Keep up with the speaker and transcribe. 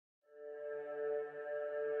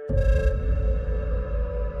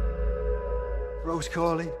Rose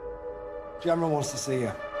Corley, General wants to see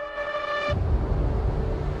you.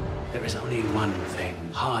 There is only one thing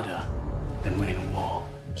harder than winning a war.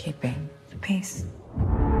 Keeping the peace.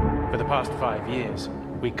 For the past 5 years,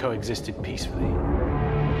 we coexisted peacefully.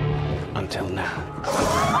 Until now.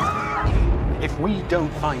 If we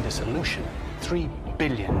don't find a solution, 3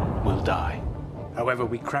 billion will die. However,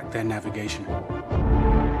 we crack their navigation.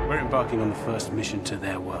 We're embarking on the first mission to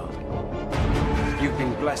their world. You've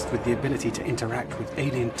been blessed with the ability to interact with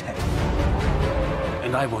alien tech.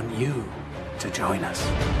 And I want you to join us.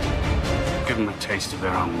 Give them a taste of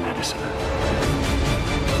their own medicine.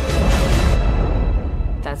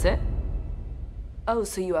 That's it? Oh,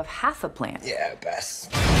 so you have half a plan? Yeah,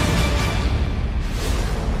 best.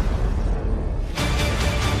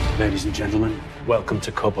 Ladies and gentlemen, welcome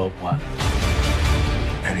to Cobalt 1.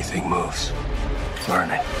 Anything moves.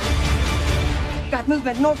 Learn it. Got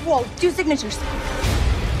movement, north wall, 2 signatures.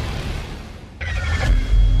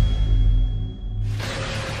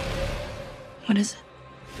 What is it?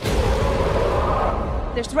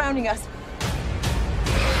 They're surrounding us.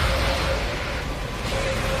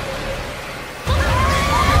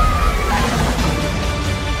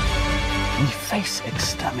 We face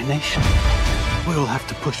extermination. We'll have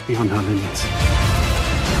to push beyond our limits.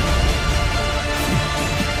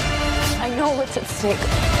 I know what's at stake.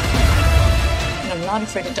 And I'm not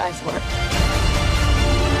afraid to die for it.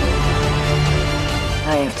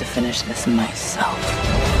 I have to finish this myself.